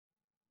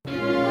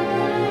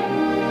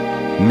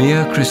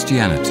Mere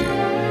Christianity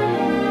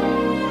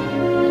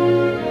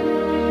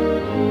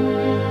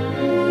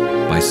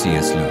by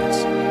C.S.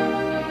 Lewis.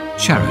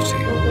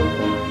 Charity.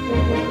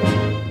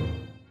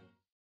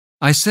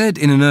 I said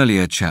in an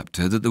earlier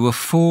chapter that there were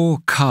 4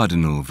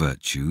 cardinal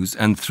virtues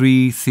and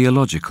 3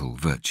 theological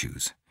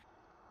virtues.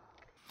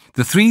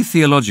 The 3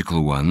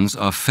 theological ones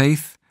are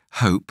faith,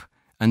 hope,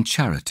 and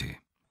charity.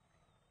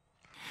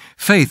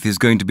 Faith is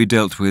going to be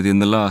dealt with in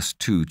the last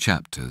 2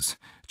 chapters.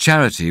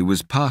 Charity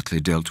was partly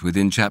dealt with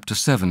in chapter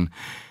 7,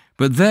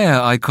 but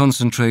there I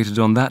concentrated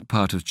on that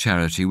part of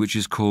charity which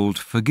is called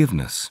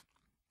forgiveness.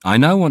 I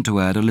now want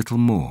to add a little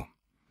more.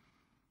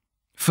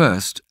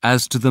 First,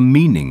 as to the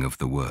meaning of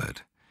the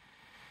word.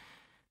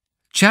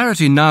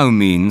 Charity now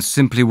means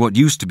simply what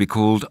used to be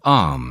called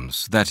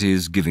alms, that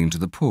is, giving to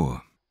the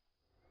poor.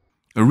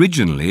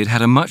 Originally, it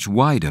had a much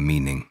wider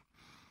meaning.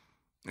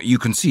 You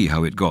can see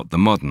how it got the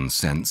modern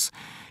sense.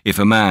 If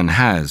a man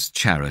has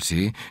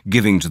charity,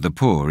 giving to the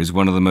poor is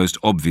one of the most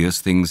obvious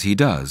things he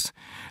does,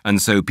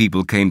 and so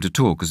people came to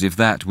talk as if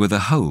that were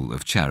the whole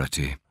of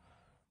charity.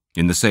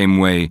 In the same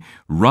way,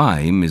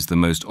 rhyme is the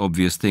most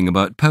obvious thing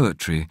about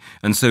poetry,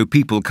 and so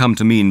people come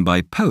to mean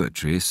by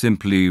poetry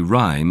simply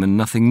rhyme and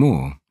nothing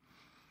more.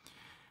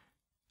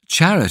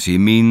 Charity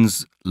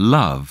means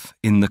love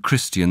in the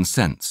Christian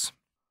sense.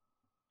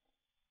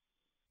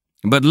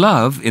 But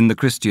love, in the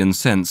Christian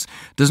sense,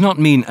 does not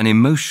mean an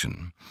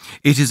emotion.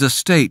 It is a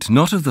state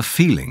not of the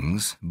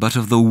feelings, but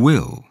of the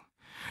will.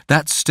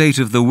 That state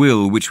of the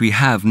will which we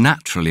have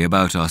naturally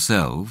about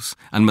ourselves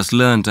and must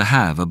learn to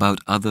have about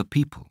other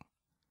people.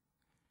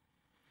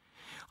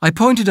 I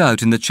pointed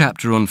out in the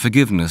chapter on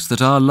forgiveness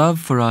that our love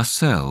for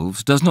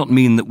ourselves does not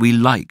mean that we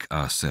like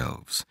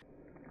ourselves.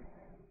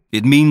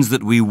 It means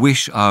that we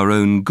wish our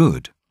own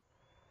good.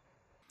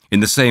 In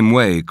the same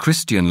way,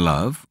 Christian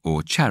love,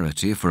 or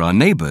charity for our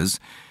neighbours,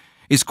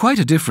 is quite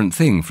a different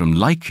thing from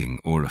liking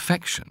or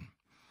affection.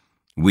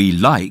 We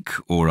like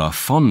or are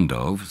fond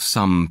of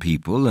some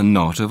people and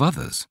not of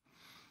others.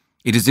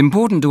 It is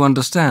important to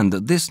understand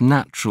that this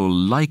natural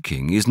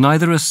liking is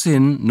neither a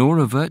sin nor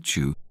a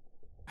virtue,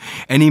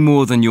 any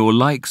more than your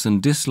likes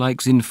and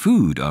dislikes in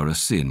food are a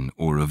sin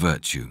or a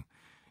virtue.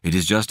 It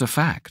is just a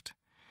fact.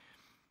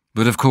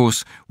 But of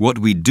course, what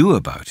we do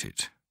about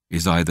it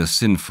is either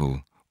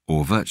sinful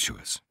or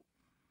virtuous.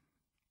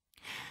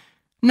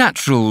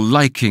 Natural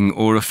liking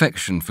or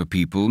affection for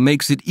people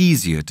makes it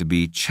easier to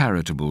be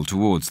charitable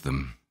towards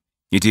them.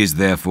 It is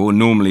therefore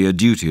normally a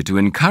duty to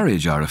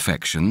encourage our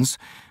affections,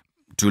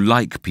 to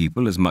like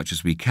people as much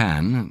as we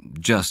can,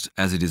 just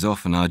as it is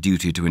often our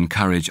duty to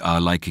encourage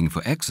our liking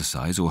for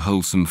exercise or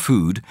wholesome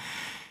food,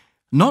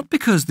 not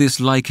because this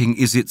liking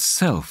is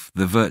itself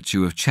the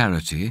virtue of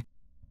charity,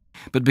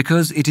 but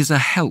because it is a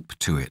help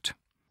to it.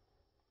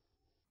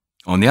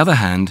 On the other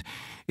hand,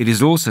 it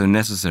is also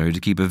necessary to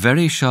keep a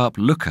very sharp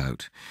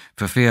lookout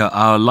for fear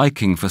our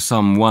liking for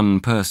some one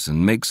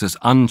person makes us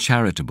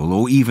uncharitable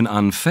or even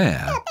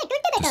unfair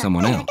to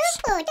someone else.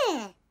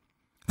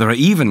 There are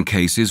even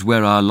cases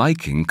where our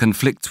liking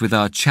conflicts with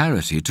our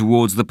charity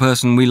towards the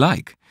person we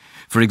like.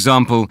 For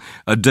example,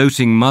 a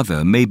doting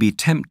mother may be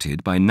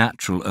tempted by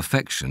natural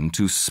affection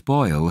to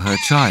spoil her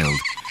child,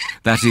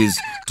 that is,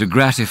 to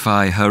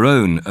gratify her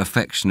own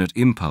affectionate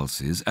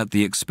impulses at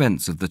the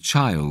expense of the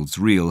child's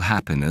real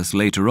happiness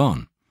later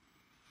on.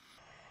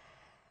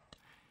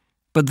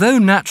 But though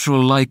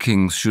natural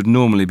likings should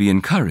normally be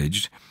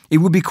encouraged, it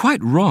would be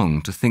quite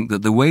wrong to think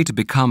that the way to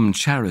become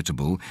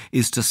charitable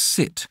is to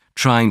sit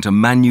trying to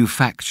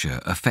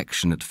manufacture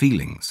affectionate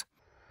feelings.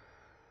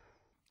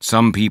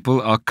 Some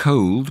people are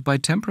cold by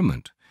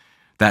temperament.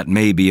 That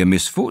may be a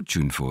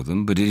misfortune for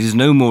them, but it is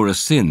no more a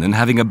sin than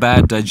having a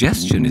bad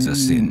digestion is a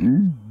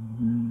sin.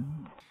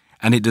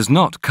 And it does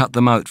not cut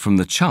them out from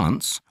the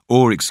chance,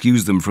 or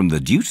excuse them from the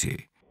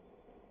duty,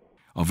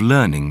 of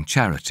learning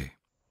charity.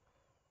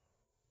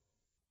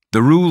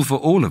 The rule for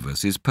all of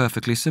us is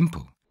perfectly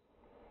simple.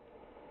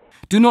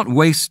 Do not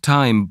waste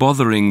time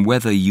bothering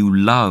whether you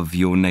love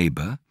your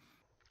neighbour.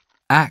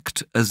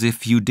 Act as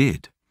if you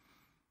did.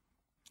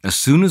 As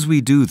soon as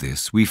we do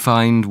this, we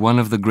find one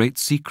of the great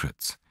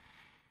secrets.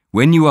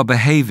 When you are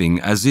behaving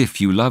as if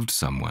you loved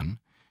someone,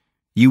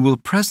 you will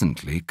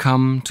presently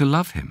come to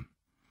love him.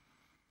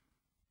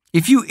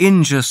 If you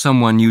injure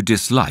someone you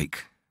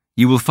dislike,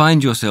 you will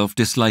find yourself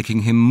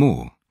disliking him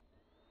more.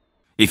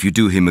 If you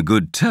do him a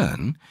good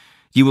turn,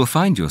 you will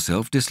find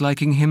yourself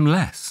disliking him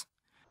less.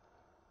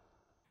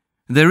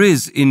 There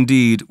is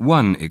indeed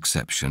one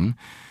exception.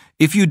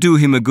 If you do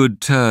him a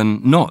good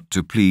turn not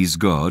to please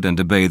God and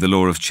obey the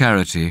law of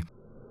charity,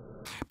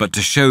 but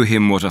to show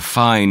him what a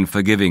fine,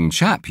 forgiving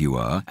chap you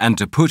are, and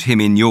to put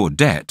him in your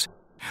debt,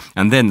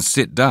 and then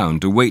sit down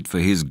to wait for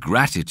his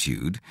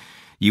gratitude,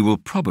 you will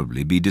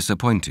probably be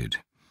disappointed.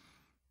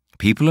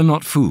 People are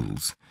not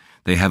fools.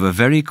 They have a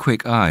very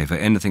quick eye for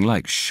anything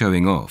like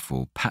showing off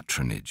or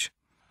patronage.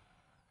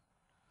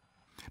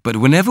 But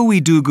whenever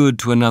we do good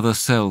to another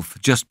self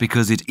just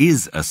because it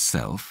is a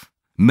self,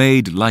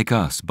 made like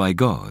us by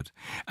God,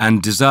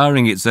 and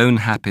desiring its own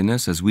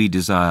happiness as we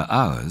desire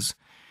ours,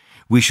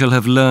 we shall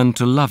have learned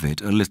to love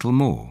it a little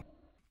more,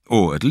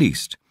 or at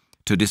least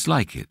to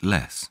dislike it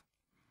less.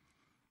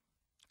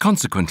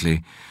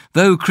 Consequently,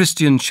 though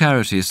Christian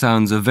charity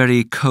sounds a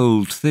very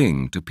cold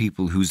thing to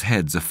people whose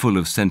heads are full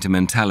of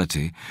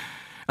sentimentality,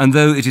 and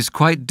though it is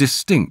quite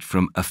distinct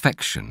from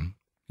affection,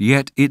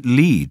 yet it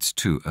leads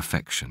to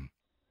affection.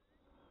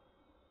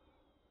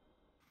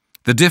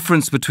 The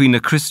difference between a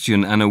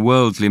Christian and a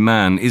worldly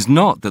man is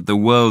not that the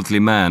worldly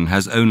man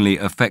has only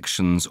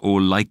affections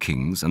or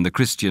likings and the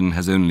Christian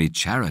has only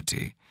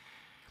charity.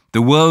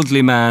 The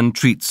worldly man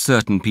treats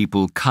certain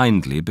people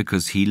kindly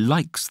because he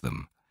likes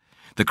them.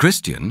 The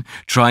Christian,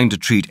 trying to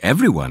treat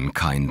everyone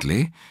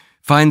kindly,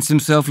 finds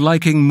himself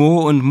liking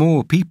more and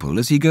more people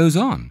as he goes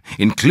on,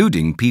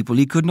 including people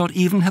he could not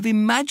even have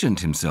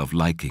imagined himself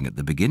liking at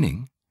the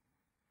beginning.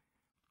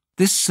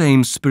 This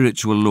same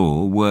spiritual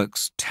law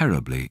works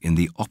terribly in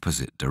the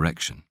opposite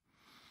direction.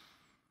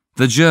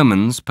 The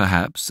Germans,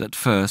 perhaps, at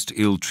first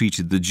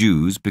ill-treated the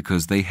Jews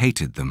because they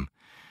hated them.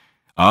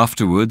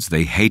 Afterwards,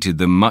 they hated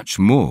them much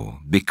more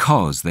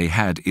because they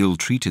had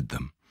ill-treated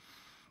them.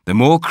 The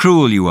more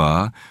cruel you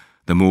are,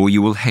 the more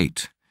you will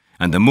hate,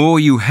 and the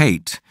more you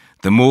hate,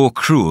 the more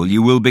cruel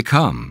you will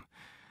become,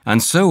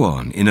 and so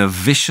on in a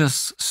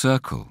vicious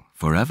circle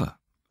forever.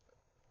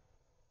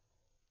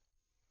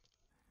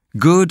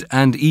 Good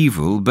and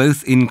evil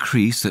both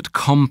increase at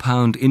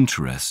compound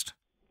interest.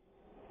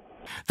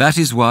 That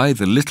is why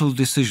the little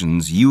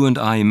decisions you and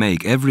I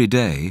make every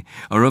day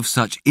are of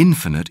such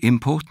infinite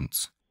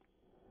importance.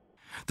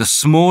 The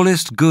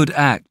smallest good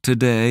act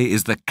today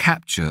is the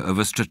capture of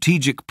a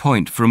strategic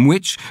point from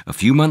which, a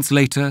few months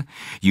later,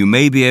 you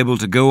may be able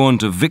to go on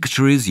to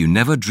victories you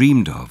never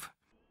dreamed of.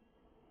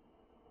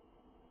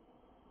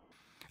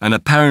 An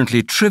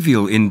apparently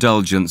trivial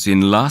indulgence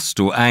in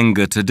lust or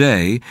anger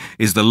today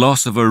is the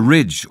loss of a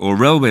ridge or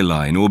railway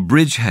line or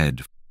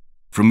bridgehead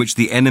from which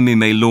the enemy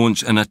may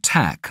launch an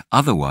attack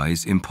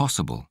otherwise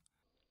impossible.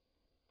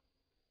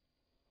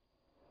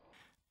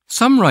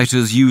 Some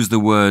writers use the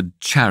word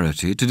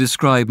charity to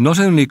describe not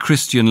only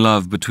Christian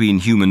love between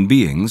human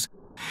beings,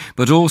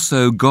 but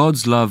also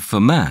God's love for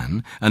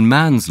man and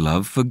man's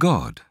love for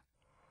God.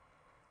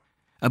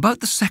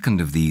 About the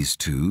second of these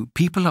two,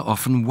 people are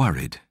often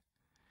worried.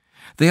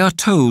 They are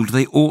told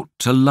they ought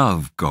to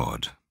love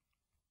God.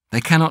 They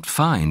cannot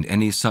find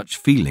any such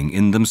feeling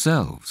in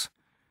themselves.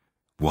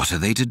 What are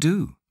they to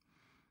do?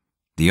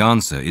 The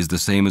answer is the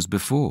same as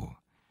before.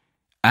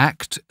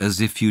 Act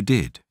as if you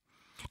did.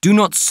 Do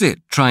not sit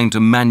trying to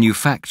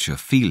manufacture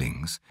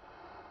feelings.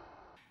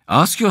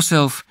 Ask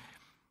yourself,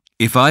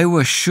 if I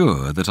were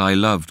sure that I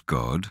loved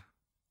God,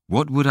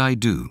 what would I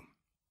do?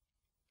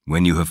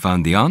 When you have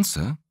found the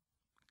answer,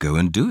 go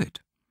and do it.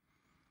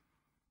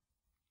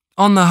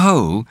 On the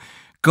whole,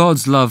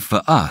 God's love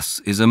for us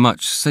is a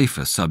much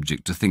safer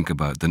subject to think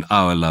about than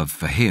our love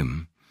for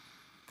Him.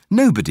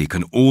 Nobody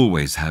can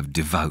always have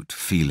devout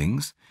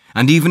feelings,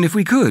 and even if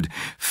we could,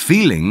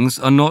 feelings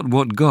are not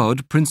what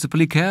God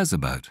principally cares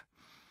about.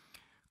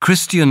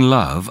 Christian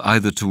love,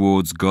 either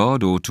towards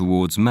God or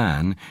towards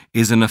man,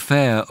 is an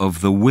affair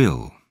of the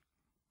will.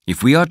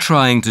 If we are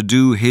trying to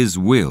do His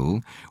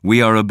will,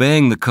 we are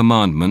obeying the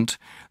commandment,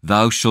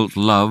 "Thou shalt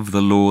love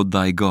the Lord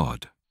thy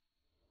God."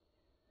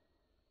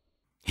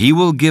 He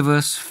will give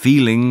us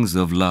feelings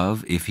of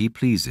love if He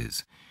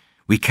pleases.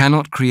 We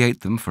cannot create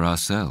them for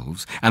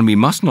ourselves, and we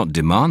must not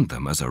demand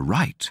them as a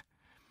right.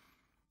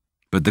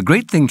 But the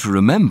great thing to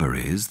remember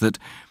is that,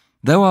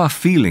 though our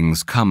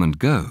feelings come and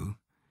go,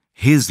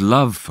 His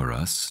love for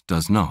us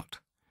does not.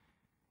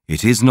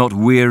 It is not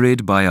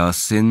wearied by our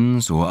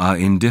sins or our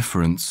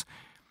indifference,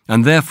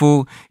 and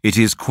therefore it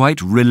is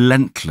quite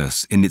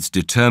relentless in its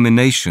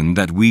determination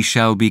that we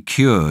shall be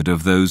cured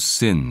of those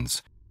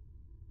sins,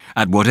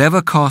 at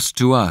whatever cost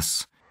to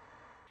us,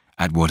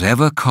 at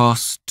whatever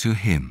cost to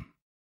Him.